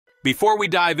Before we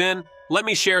dive in, let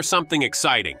me share something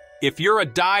exciting. If you're a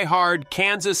die-hard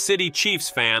Kansas City Chiefs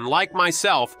fan like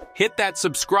myself, hit that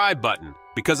subscribe button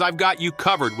because I've got you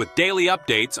covered with daily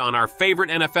updates on our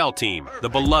favorite NFL team, the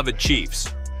beloved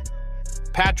Chiefs.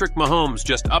 Patrick Mahomes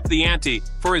just upped the ante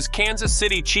for his Kansas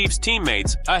City Chiefs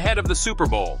teammates ahead of the Super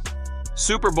Bowl.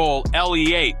 Super Bowl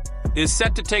LE8 is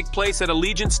set to take place at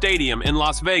Allegiant Stadium in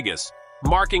Las Vegas,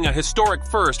 marking a historic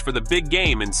first for the big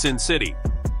game in Sin City.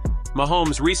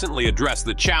 Mahomes recently addressed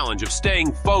the challenge of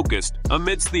staying focused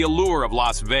amidst the allure of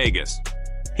Las Vegas.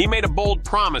 He made a bold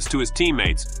promise to his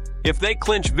teammates. If they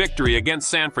clinch victory against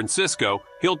San Francisco,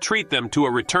 he'll treat them to a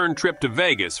return trip to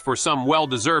Vegas for some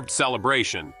well-deserved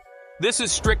celebration. "This is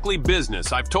strictly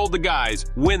business. I've told the guys,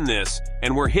 win this,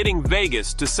 and we're hitting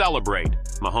Vegas to celebrate,"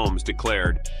 Mahomes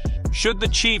declared. Should the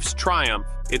Chiefs triumph,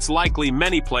 it's likely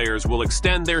many players will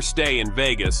extend their stay in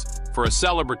Vegas for a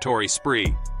celebratory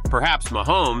spree. Perhaps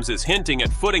Mahomes is hinting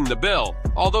at footing the bill,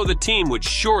 although the team would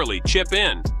surely chip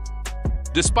in.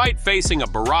 Despite facing a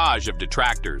barrage of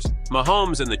detractors,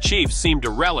 Mahomes and the Chiefs seem to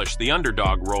relish the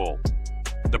underdog role.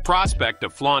 The prospect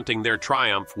of flaunting their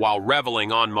triumph while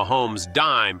reveling on Mahomes'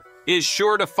 dime is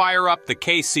sure to fire up the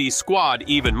KC squad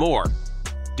even more.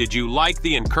 Did you like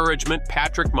the encouragement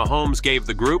Patrick Mahomes gave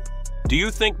the group? Do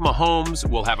you think Mahomes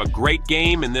will have a great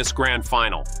game in this grand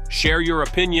final? Share your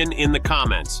opinion in the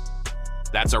comments.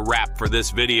 That's a wrap for this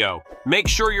video. Make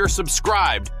sure you're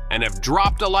subscribed and have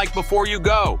dropped a like before you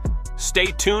go. Stay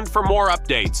tuned for more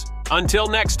updates. Until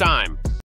next time.